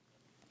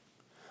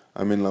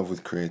I'm in love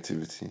with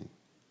creativity.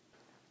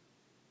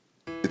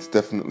 It's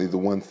definitely the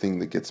one thing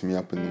that gets me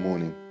up in the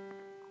morning.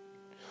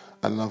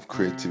 I love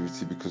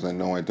creativity because I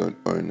know I don't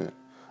own it.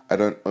 I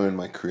don't own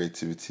my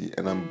creativity,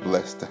 and I'm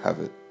blessed to have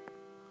it.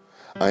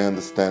 I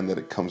understand that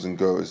it comes and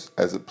goes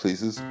as it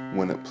pleases,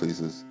 when it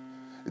pleases.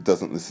 It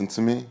doesn't listen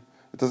to me.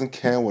 It doesn't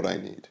care what I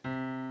need.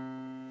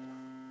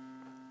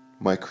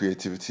 My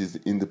creativity is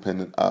the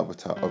independent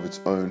arbiter of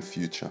its own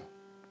future.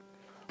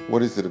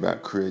 What is it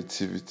about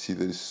creativity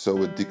that is so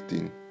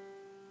addicting?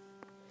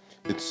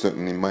 It's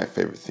certainly my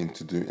favorite thing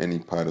to do any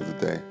part of the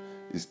day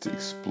is to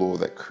explore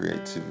that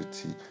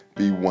creativity,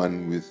 be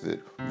one with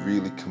it,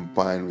 really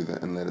combine with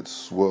it and let it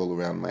swirl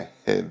around my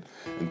head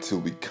until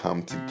we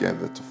come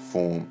together to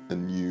form a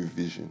new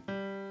vision.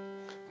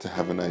 To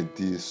have an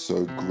idea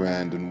so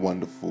grand and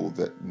wonderful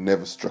that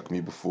never struck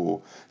me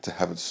before, to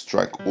have it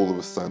strike all of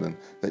a sudden,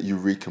 that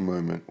eureka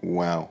moment,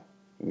 wow,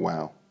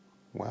 wow,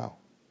 wow.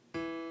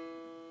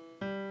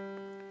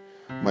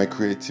 My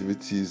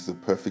creativity is the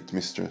perfect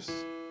mistress.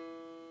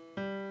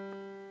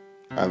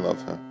 I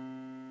love her.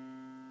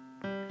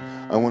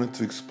 I wanted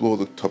to explore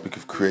the topic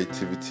of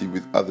creativity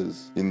with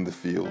others in the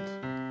field.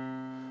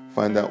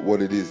 Find out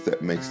what it is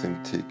that makes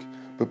them tick,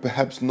 but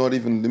perhaps not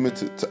even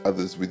limit it to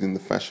others within the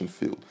fashion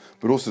field,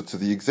 but also to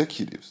the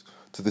executives,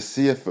 to the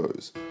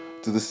CFOs,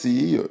 to the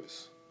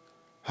CEOs.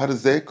 How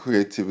does their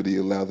creativity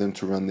allow them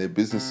to run their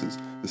businesses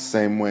the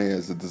same way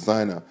as a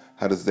designer?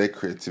 How does their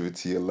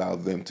creativity allow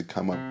them to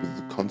come up with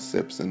the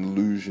concepts and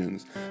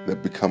illusions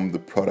that become the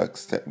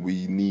products that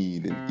we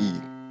need and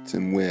eat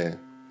and wear?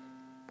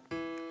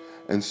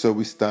 And so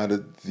we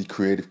started the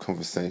creative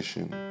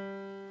conversation,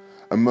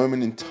 a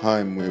moment in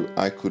time where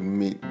I could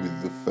meet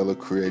with the fellow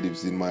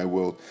creatives in my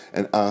world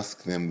and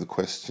ask them the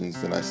questions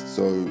that I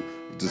so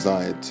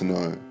desired to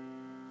know,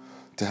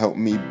 to help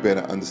me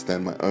better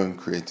understand my own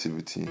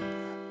creativity,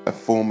 a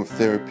form of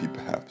therapy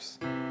perhaps.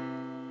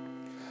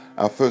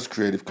 Our first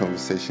creative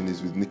conversation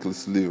is with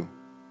Nicholas Liu,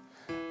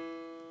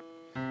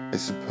 a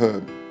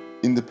superb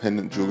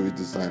independent jewelry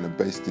designer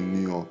based in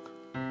New York.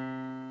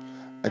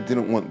 I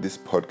didn't want this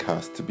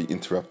podcast to be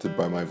interrupted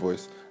by my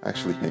voice. I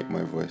actually hate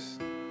my voice.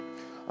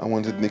 I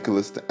wanted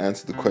Nicholas to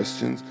answer the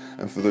questions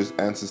and for those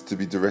answers to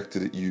be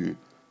directed at you,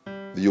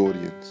 the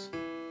audience.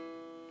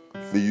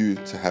 For you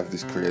to have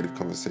this creative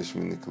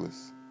conversation with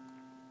Nicholas.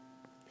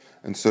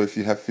 And so if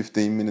you have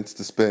 15 minutes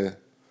to spare,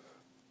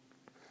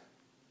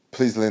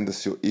 please lend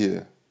us your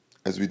ear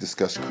as we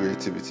discuss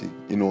creativity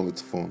in all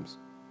its forms.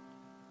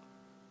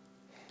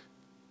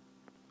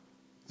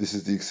 This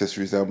is the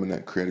Accessories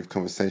Almanac Creative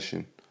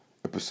Conversation,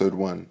 Episode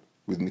 1,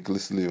 with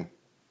Nicholas Liu.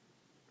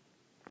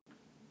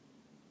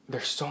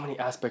 There's so many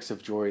aspects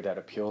of jewelry that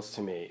appeals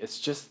to me. It's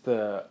just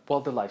the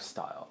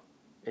lifestyle.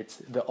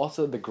 It's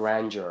also the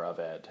grandeur of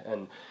it.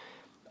 And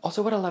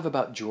also what I love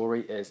about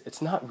jewelry is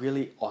it's not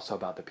really also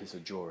about the piece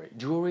of jewelry.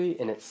 Jewelry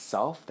in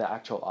itself, the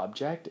actual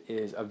object,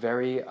 is a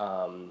very,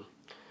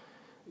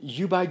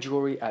 you buy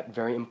jewelry at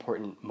very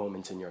important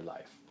moments in your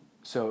life.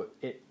 So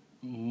it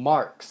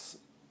marks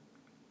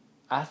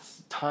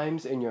as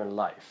times in your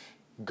life,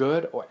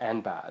 good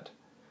and bad.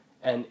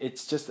 And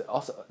it's just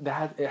also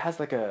it has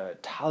like a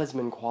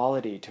talisman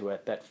quality to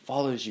it that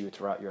follows you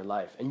throughout your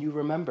life, and you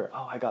remember,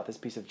 oh, I got this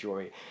piece of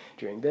jewelry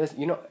during this.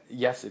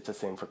 Yes, it's the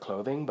same for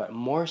clothing, but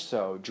more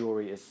so,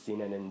 jewelry is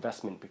seen an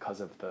investment because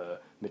of the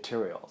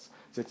materials.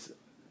 So it's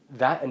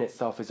that in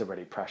itself is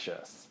already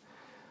precious.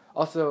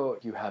 Also,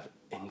 you have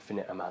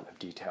infinite amount of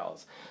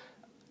details.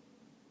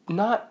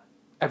 Not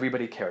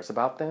everybody cares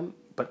about them,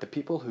 but the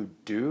people who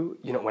do,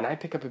 when I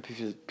pick up a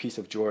piece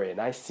of jewelry and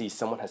I see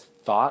someone has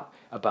thought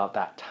about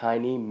that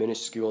tiny,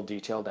 minuscule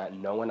detail that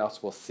no one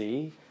else will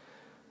see,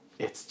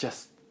 it's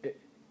just,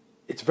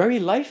 it's very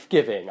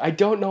life-giving. I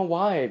don't know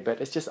why, but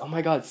it's just, oh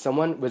my God,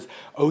 someone was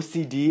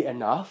OCD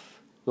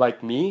enough,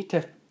 like me,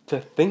 to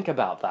think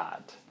about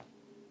that.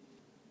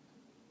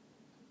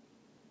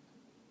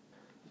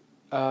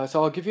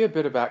 So I'll give you a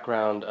bit of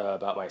background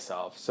about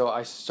myself. So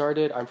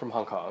I'm from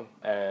Hong Kong,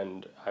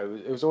 and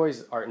it was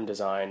always art and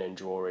design and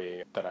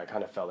jewelry that I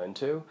kind of fell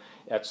into.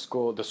 At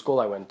school, the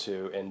school I went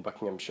to in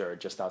Buckinghamshire,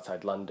 just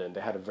outside London,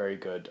 they had a very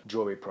good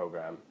jewelry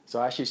program.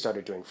 So I actually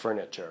started doing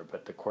furniture,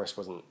 but the course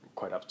wasn't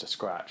quite up to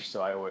scratch.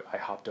 So I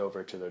hopped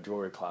over to the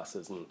jewelry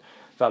classes and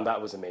found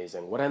that was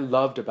amazing. What I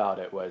loved about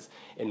it was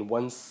in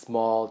one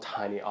small,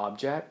 tiny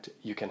object,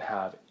 you can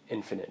have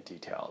infinite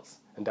details.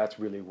 And that's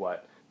really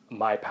what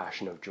my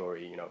passion of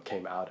jewelry,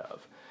 came out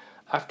of.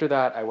 After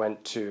that, I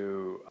went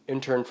to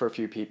intern for a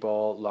few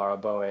people, Lara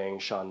Boeing,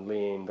 Sean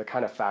Lean, the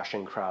kind of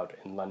fashion crowd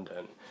in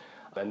London.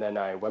 And then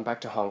I went back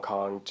to Hong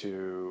Kong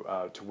to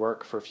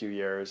work for a few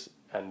years,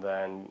 and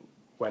then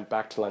went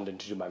back to London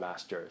to do my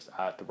master's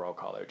at the Royal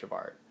College of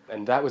Art.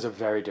 And that was a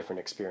very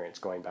different experience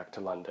going back to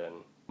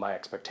London. My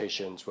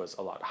expectations was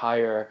a lot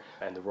higher,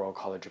 and the Royal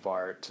College of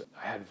Art,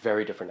 I had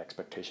very different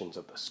expectations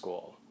of the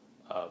school,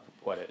 of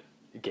what it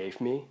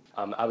gave me.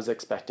 I was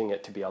expecting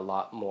it to be a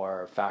lot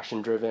more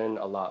fashion driven,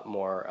 a lot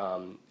more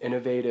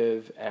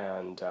innovative,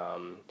 and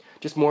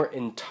just more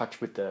in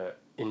touch with the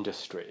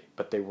industry,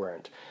 but they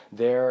weren't.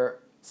 Their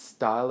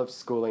style of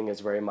schooling is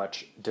very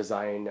much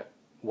design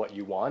what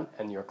you want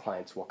and your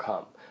clients will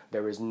come.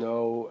 There is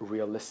no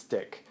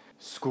realistic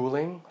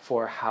schooling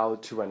for how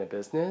to run a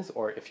business,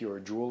 or if you're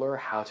a jeweler,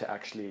 how to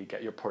actually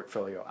get your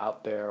portfolio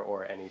out there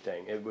or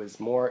anything. It was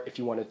more if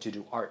you wanted to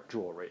do art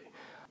jewelry.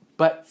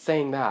 But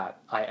saying that,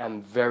 I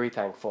am very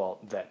thankful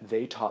that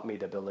they taught me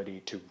the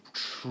ability to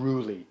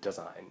truly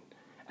design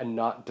and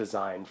not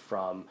design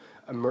from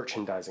a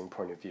merchandising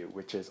point of view,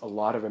 which is a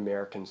lot of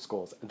American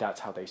schools,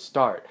 that's how they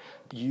start.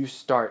 You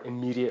start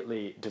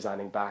immediately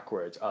designing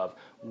backwards of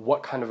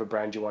what kind of a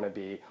brand you want to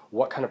be,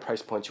 what kind of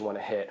price points you want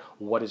to hit,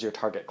 what is your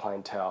target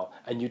clientele,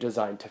 and you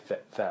design to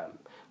fit them.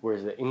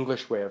 Whereas the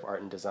English way of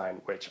art and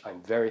design, which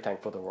I'm very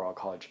thankful the Royal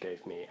College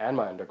gave me and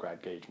my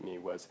undergrad gave me,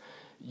 was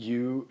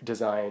you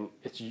design,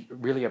 it's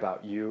really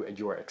about you and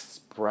your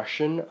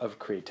expression of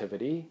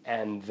creativity,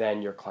 and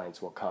then your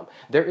clients will come.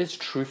 There is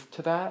truth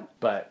to that,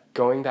 but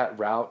going that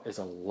route is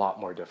a lot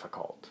more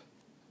difficult.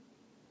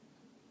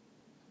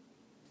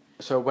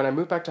 So when I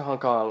moved back to Hong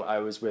Kong, I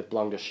was with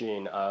Blanc de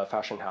Chine, a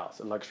fashion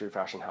house, a luxury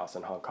fashion house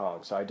in Hong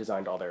Kong. So I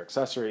designed all their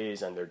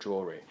accessories and their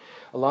jewelry.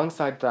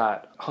 Alongside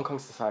that, Hong Kong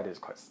society is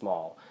quite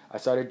small. I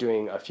started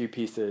doing a few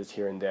pieces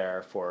here and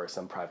there for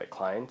some private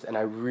clients, and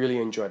I really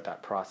enjoyed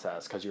that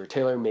process because you're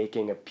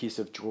tailor-making a piece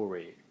of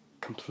jewelry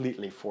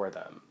completely for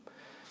them.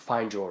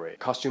 Fine jewelry.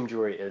 Costume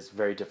jewelry is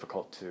very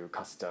difficult to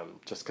custom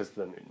just because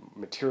the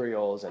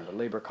materials and the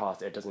labor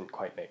cost, it doesn't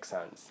quite make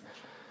sense.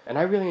 And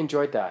I really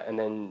enjoyed that. And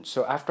then,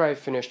 so after I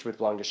finished with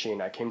Blanc de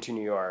Chine, I came to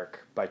New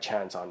York by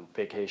chance on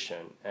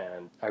vacation,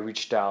 and I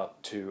reached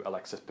out to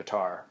Alexis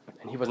Bitar,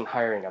 and he wasn't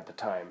hiring at the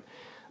time.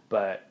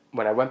 But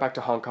when I went back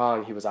to Hong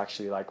Kong, he was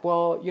actually like,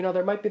 well, you know,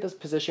 there might be this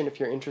position if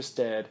you're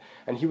interested.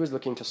 And he was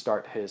looking to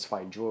start his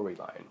fine jewelry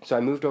line. So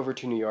I moved over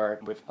to New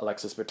York with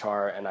Alexis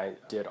Bitar, and I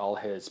did all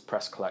his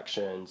press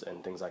collections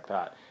and things like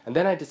that. And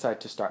then I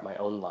decided to start my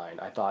own line.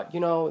 I thought,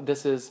 you know,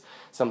 this is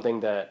something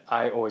that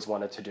I always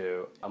wanted to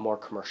do, a more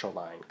commercial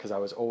line, because I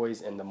was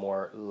always in the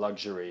more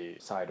luxury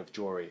side of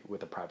jewelry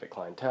with a private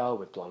clientele,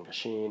 with Blanc de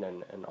Chine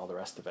and all the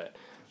rest of it.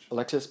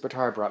 Alexis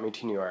Bitar brought me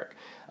to New York,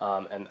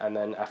 and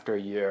then after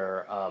a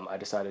year, I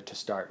decided to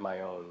start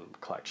my own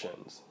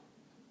collections.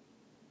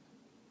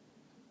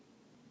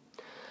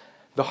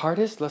 The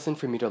hardest lesson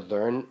for me to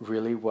learn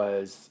really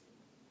was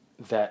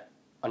that,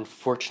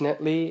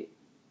 unfortunately,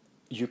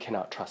 you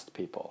cannot trust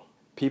people.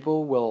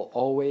 People will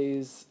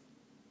always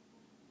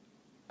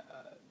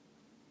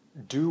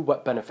do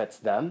what benefits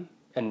them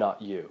and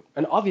not you.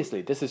 And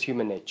obviously, this is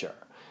human nature.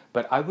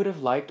 But I would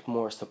have liked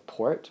more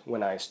support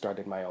when I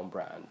started my own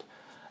brand.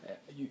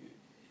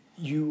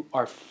 You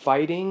are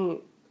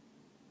fighting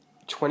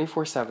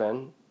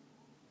 24/7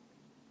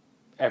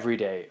 every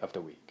day of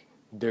the week.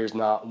 There's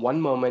not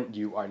one moment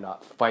you are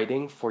not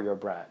fighting for your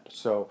brand.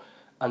 So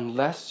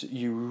unless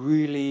you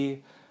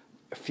really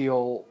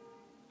feel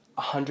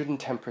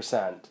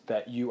 110%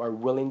 that you are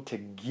willing to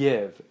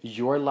give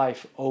your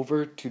life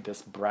over to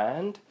this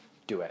brand,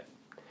 do it.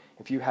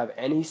 If you have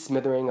any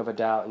smithering of a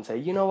doubt and say,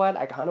 you know what,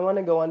 I kind of want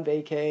to go on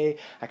vacay,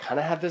 I kind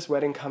of have this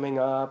wedding coming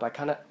up,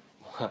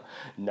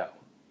 no,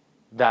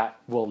 that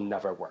will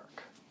never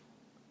work.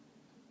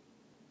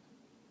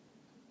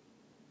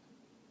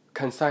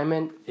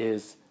 Consignment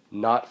is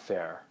not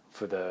fair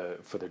for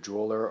the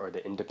jeweler or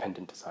the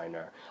independent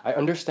designer. I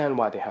understand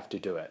why they have to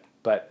do it,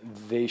 but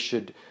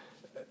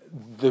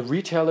the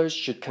retailers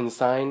should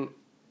consign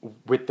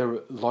with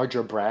the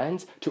larger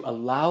brands to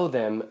allow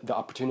them the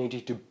opportunity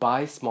to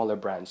buy smaller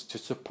brands, to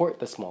support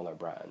the smaller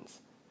brands.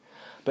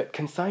 But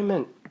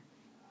consignment,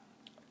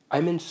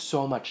 I'm in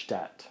so much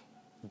debt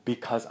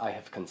because I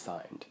have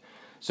consigned.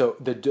 So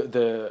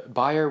the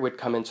buyer would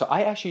come in. So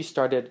I actually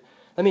started,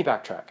 let me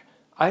backtrack.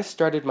 I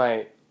started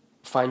my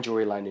fine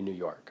jewelry line in New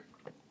York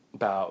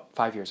about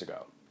 5 years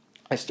ago.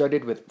 I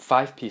started with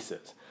 5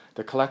 pieces.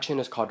 The collection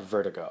is called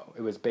Vertigo.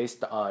 It was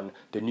based on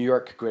the New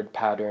York grid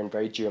pattern,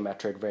 very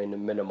geometric, very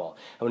minimal.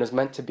 And it was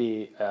meant to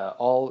be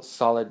all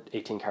solid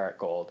 18 karat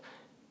gold.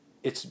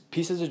 It's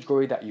pieces of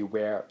jewelry that you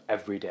wear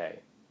every day.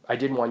 I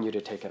didn't want you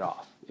to take it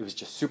off. It was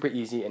just super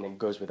easy and it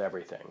goes with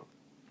everything.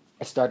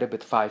 I started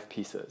with 5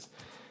 pieces.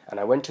 And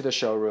I went to the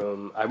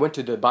showroom. I went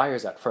to the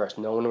buyers at first.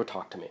 No one would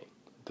talk to me.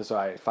 So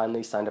I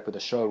finally signed up with the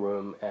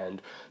showroom,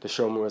 and the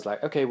showroom was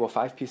like, okay, well,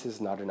 5 pieces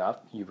is not enough.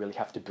 You really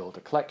have to build a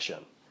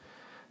collection.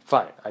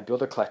 Fine, I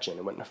built a collection.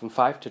 It went from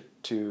 5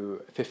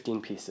 to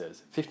 15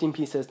 pieces. 15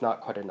 pieces, not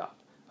quite enough.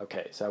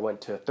 Okay, so I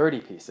went to 30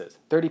 pieces.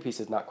 30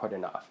 pieces, not quite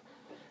enough.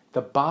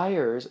 The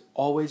buyers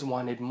always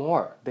wanted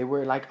more. They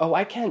were like, oh,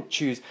 I can't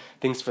choose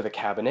things for the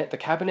cabinet. The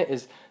cabinet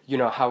is,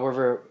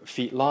 however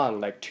feet long,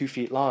 like 2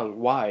 feet long,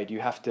 wide. You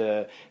have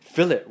to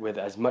fill it with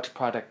as much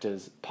product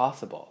as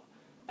possible.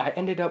 I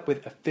ended up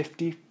with a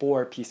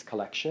 54-piece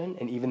collection,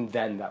 and even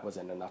then that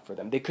wasn't enough for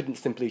them. They couldn't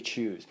simply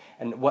choose.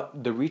 And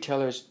what the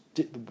retailers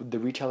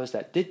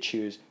that did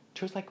choose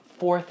chose like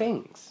 4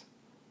 things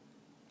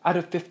out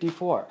of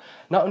 54.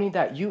 Not only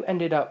that, you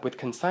ended up with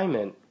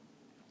consignment,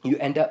 you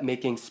end up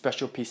making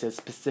special pieces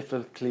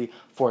specifically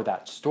for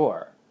that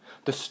store.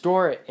 The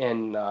store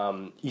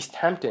in East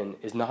Hampton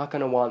is not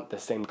going to want the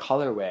same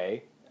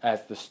colorway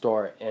as the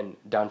store in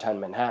downtown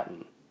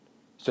Manhattan.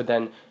 So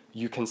then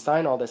you can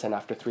sign all this, and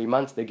after 3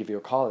 months, they give you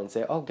a call and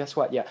say, oh, guess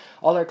what? Yeah,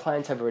 all our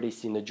clients have already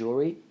seen the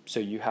jewelry, so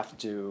you have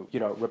to,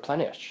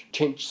 replenish,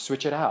 change,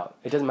 switch it out.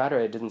 It doesn't matter,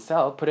 it didn't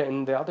sell, put it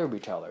in the other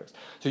retailers.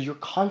 So you're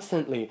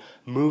constantly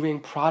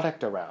moving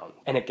product around,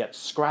 and it gets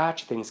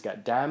scratched, things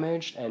get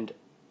damaged, and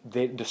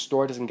the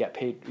store doesn't get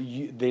paid.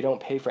 They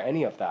don't pay for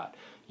any of that.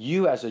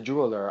 You as a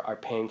jeweler are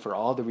paying for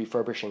all the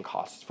refurbishing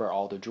costs for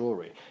all the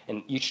jewelry.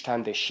 And each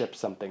time they ship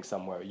something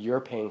somewhere, you're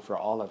paying for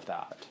all of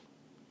that.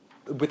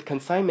 With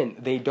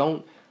consignment,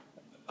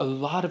 a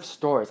lot of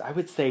stores, I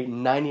would say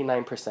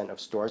 99% of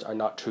stores are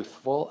not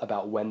truthful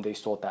about when they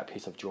sold that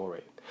piece of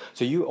jewelry.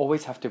 So you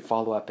always have to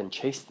follow up and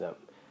chase them.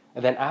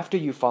 And then after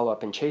you follow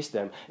up and chase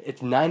them,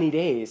 it's 90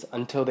 days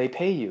until they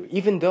pay you.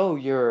 Even though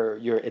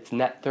it's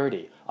net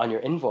 30 on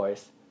your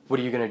invoice, what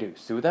are you going to do?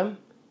 Sue them?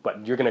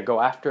 But you're going to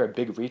go after a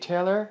big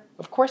retailer?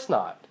 Of course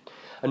not.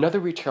 Another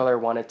retailer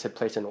wanted to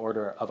place an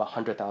order of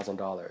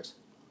 $100,000.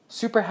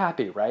 Super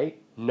happy,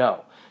 right?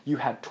 No. You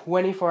had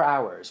 24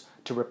 hours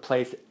to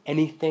replace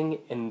anything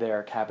in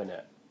their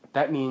cabinet.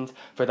 That means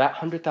for that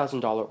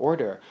 $100,000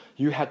 order,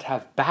 you had to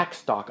have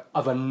backstock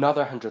of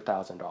another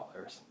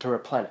 $100,000 to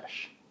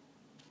replenish.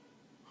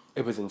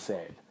 It was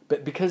insane.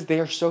 But because they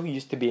are so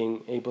used to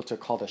being able to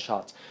call the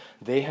shots,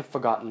 they have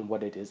forgotten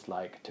what it is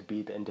like to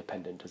be the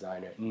independent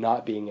designer,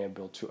 not being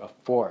able to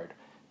afford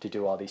to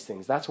do all these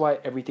things. That's why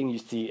everything you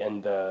see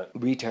in the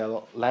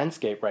retail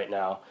landscape right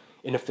now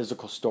in a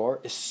physical store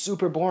is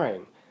super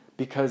boring,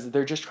 because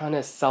they're just trying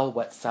to sell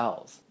what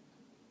sells.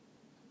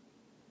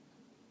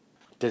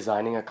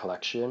 Designing a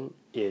collection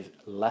is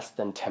less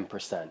than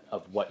 10%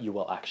 of what you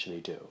will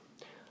actually do.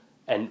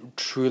 And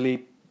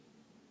truly,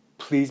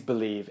 please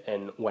believe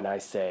in when I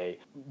say,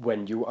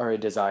 when you are a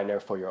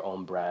designer for your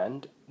own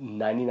brand,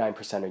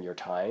 99% of your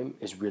time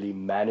is really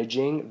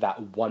managing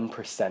that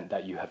 1%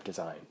 that you have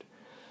designed.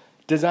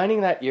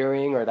 Designing that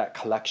earring or that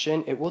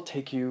collection, it will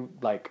take you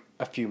like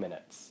a few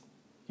minutes.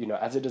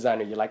 As a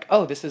designer, you're like,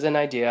 oh, this is an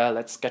idea,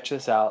 let's sketch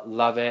this out,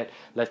 love it,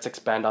 let's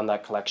expand on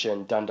that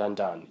collection, done, done,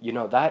 done.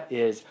 That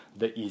is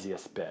the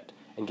easiest bit.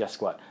 And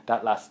guess what?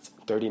 That lasts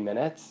 30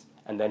 minutes.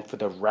 And then for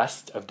the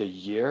rest of the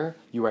year,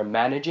 you are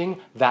managing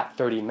that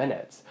 30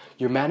 minutes.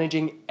 You're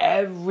managing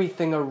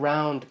everything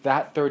around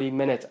that 30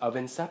 minutes of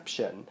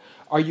inception.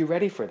 Are you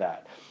ready for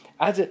that?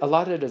 A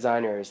lot of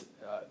designers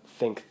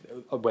think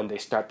when they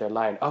start their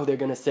line, oh, they're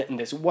going to sit in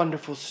this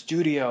wonderful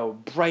studio,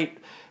 bright,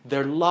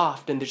 their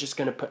loft, and they're just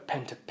going to put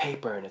pen to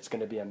paper, and it's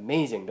going to be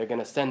amazing. They're going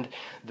to send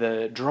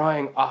the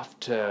drawing off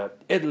to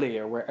Italy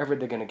or wherever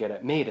they're going to get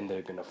it made, and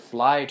they're going to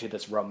fly to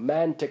this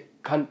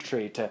romantic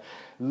country to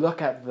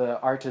look at the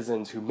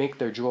artisans who make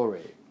their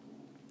jewelry.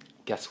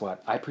 Guess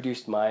what? I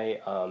produced my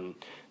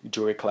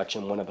jewelry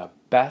collection in one of the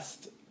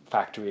best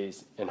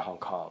factories in Hong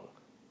Kong.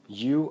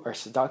 You are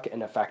stuck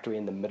in a factory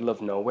in the middle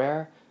of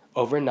nowhere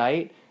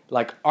overnight,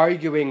 like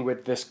arguing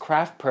with this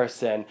craft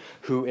person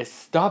who is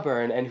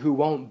stubborn and who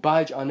won't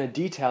budge on a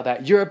detail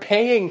that you're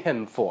paying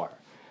him for.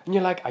 And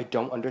you're like, I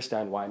don't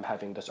understand why I'm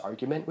having this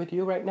argument with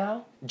you right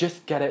now.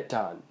 Just get it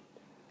done.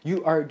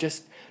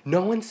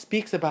 No one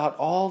speaks about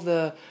all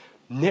the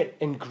nit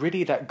and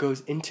gritty that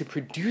goes into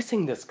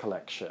producing this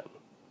collection.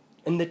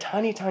 And the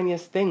tiny,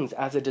 tiniest things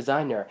as a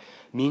designer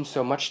mean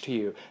so much to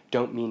you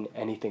don't mean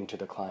anything to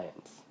the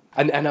clients.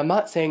 And I'm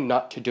not saying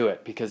not to do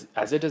it, because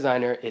as a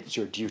designer, it's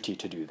your duty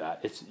to do that.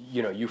 It's,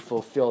 you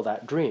fulfill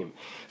that dream.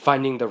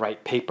 Finding the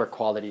right paper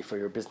quality for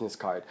your business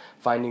card,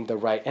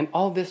 and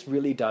all this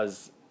really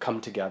does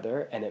come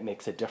together and it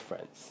makes a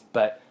difference.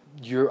 But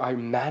you are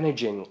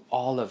managing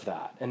all of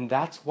that. And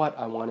that's what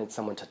I wanted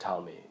someone to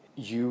tell me.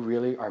 You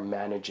really are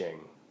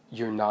managing.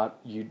 You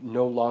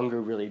no longer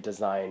really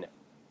design.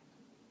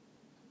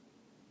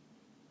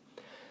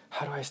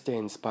 How do I stay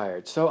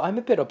inspired? So I'm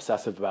a bit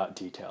obsessive about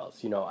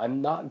details.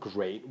 I'm not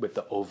great with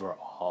the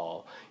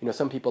overall.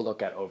 Some people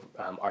look at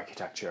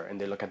architecture and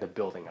they look at the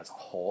building as a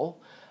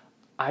whole.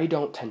 I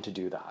don't tend to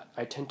do that.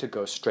 I tend to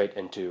go straight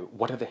into,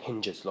 what do the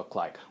hinges look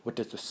like? What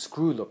does the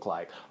screw look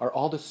like? Are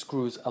all the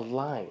screws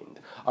aligned?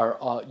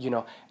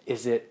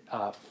 Is it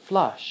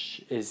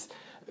flush?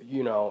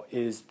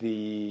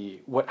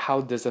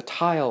 How does a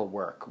tile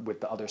work with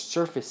the other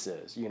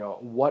surfaces?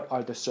 What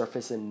are the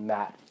surface and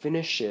matte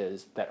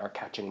finishes that are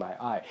catching my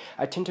eye?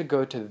 I tend to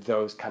go to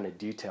those kind of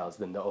details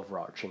than the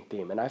overarching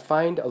theme. And I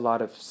find a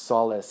lot of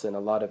solace and a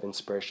lot of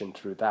inspiration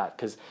through that,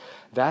 because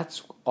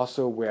that's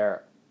also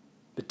where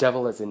the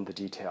devil is in the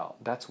detail.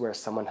 That's where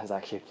someone has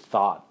actually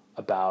thought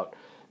about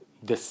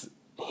this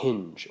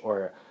hinge,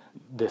 or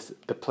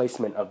the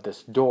placement of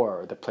this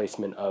door, the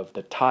placement of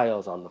the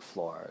tiles on the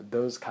floor.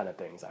 Those kind of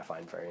things I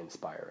find very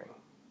inspiring.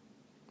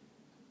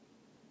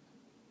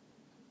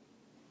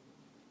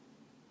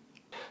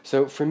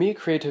 So for me,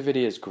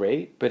 creativity is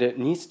great, but it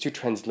needs to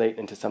translate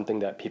into something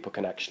that people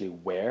can actually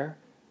wear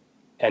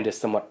and is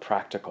somewhat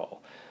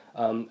practical.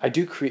 I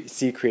do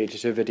see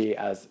creativity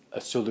as a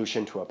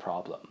solution to a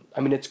problem. I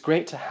mean, it's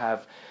great to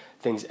have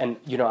things. And,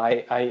 you know,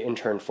 I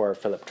interned for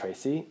Philip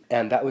Tracy,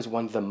 and that was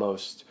one of the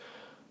most,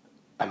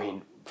 I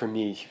mean, for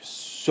me, he was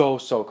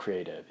so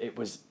creative. It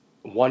was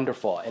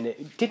wonderful, and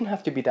it didn't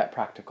have to be that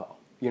practical.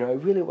 You know,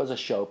 it really was a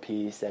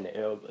showpiece, and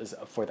it was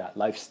for that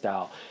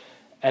lifestyle.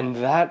 And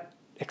that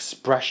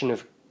expression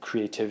of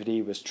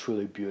creativity was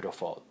truly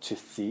beautiful to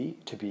see,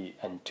 to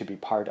be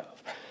part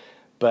of.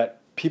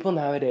 But people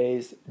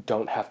nowadays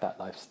don't have that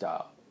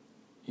lifestyle,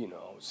 you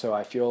know. So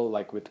I feel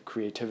like with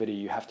creativity,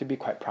 you have to be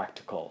quite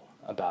practical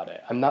about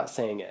it. I'm not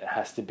saying it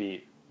has to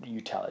be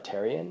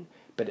utilitarian,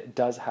 but it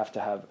does have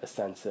to have a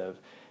sense of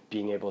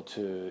being able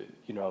to,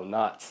 you know,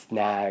 not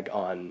snag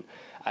on.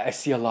 I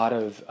see a lot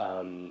of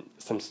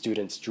some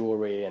students'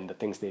 jewelry and the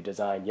things they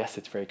design. Yes,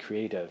 it's very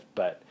creative,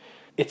 but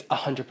it's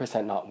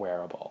 100% not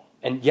wearable.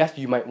 And yes,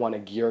 you might want to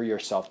gear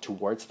yourself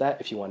towards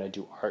that if you want to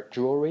do art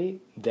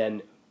jewelry,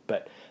 then,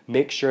 but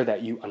make sure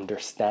that you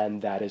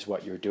understand that is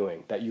what you're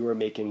doing, that you are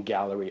making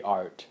gallery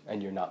art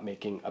and you're not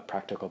making a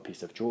practical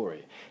piece of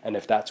jewelry. And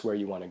if that's where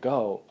you want to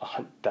go,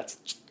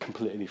 that's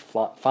completely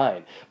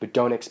fine. But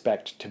don't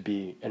expect to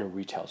be in a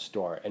retail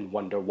store and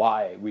wonder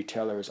why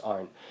retailers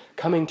aren't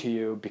coming to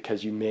you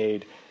because you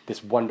made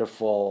this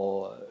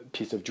wonderful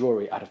piece of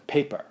jewelry out of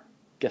paper.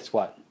 Guess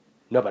what?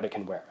 Nobody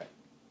can wear it.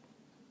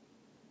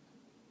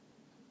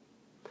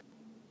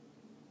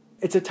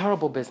 It's a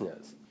terrible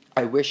business.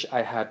 I wish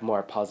I had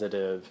more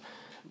positive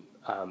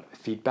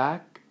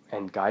feedback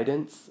and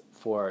guidance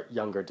for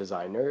younger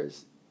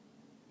designers.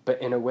 But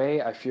in a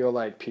way, I feel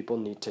like people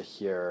need to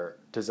hear,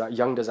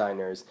 young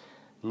designers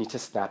need to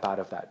snap out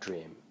of that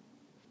dream.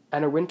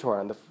 Anna Wintour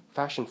on the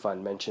Fashion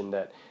Fund mentioned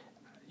that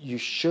you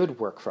should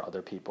work for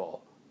other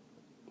people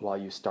while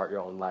you start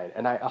your own line.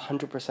 And I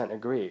 100%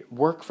 agree.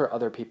 Work for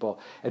other people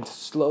and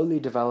slowly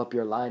develop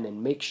your line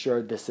and make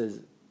sure this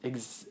is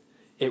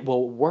it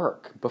will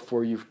work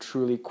before you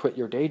truly quit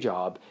your day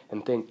job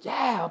and think,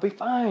 yeah, I'll be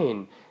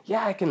fine.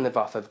 Yeah, I can live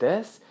off of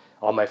this.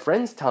 All my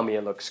friends tell me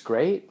it looks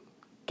great.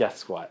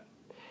 Guess what?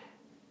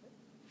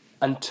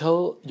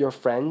 Until your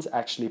friends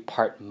actually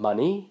part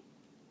money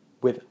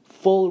with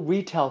full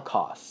retail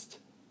cost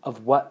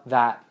of what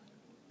that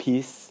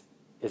piece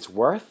is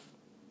worth,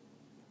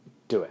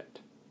 do it.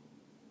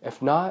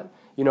 If not,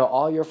 you know,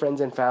 all your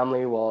friends and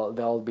family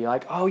they'll be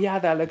like, oh yeah,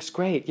 that looks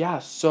great. Yeah,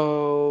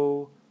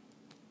 so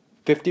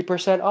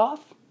 50%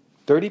 off?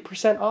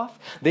 30% off?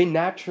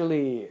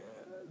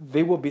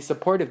 They will be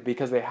supportive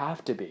because they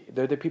have to be.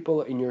 They're the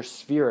people in your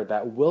sphere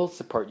that will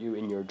support you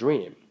in your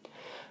dream.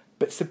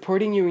 But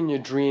supporting you in your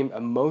dream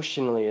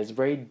emotionally is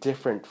very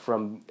different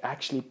from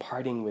actually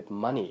parting with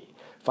money.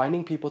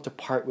 Finding people to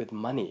part with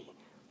money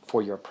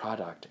for your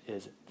product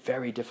is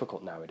very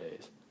difficult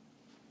nowadays.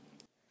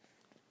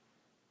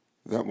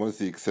 That was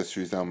the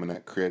Accessories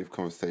Almanac Creative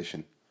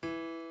Conversation,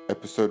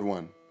 Episode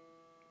 1,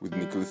 with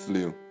Nicholas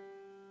Liu.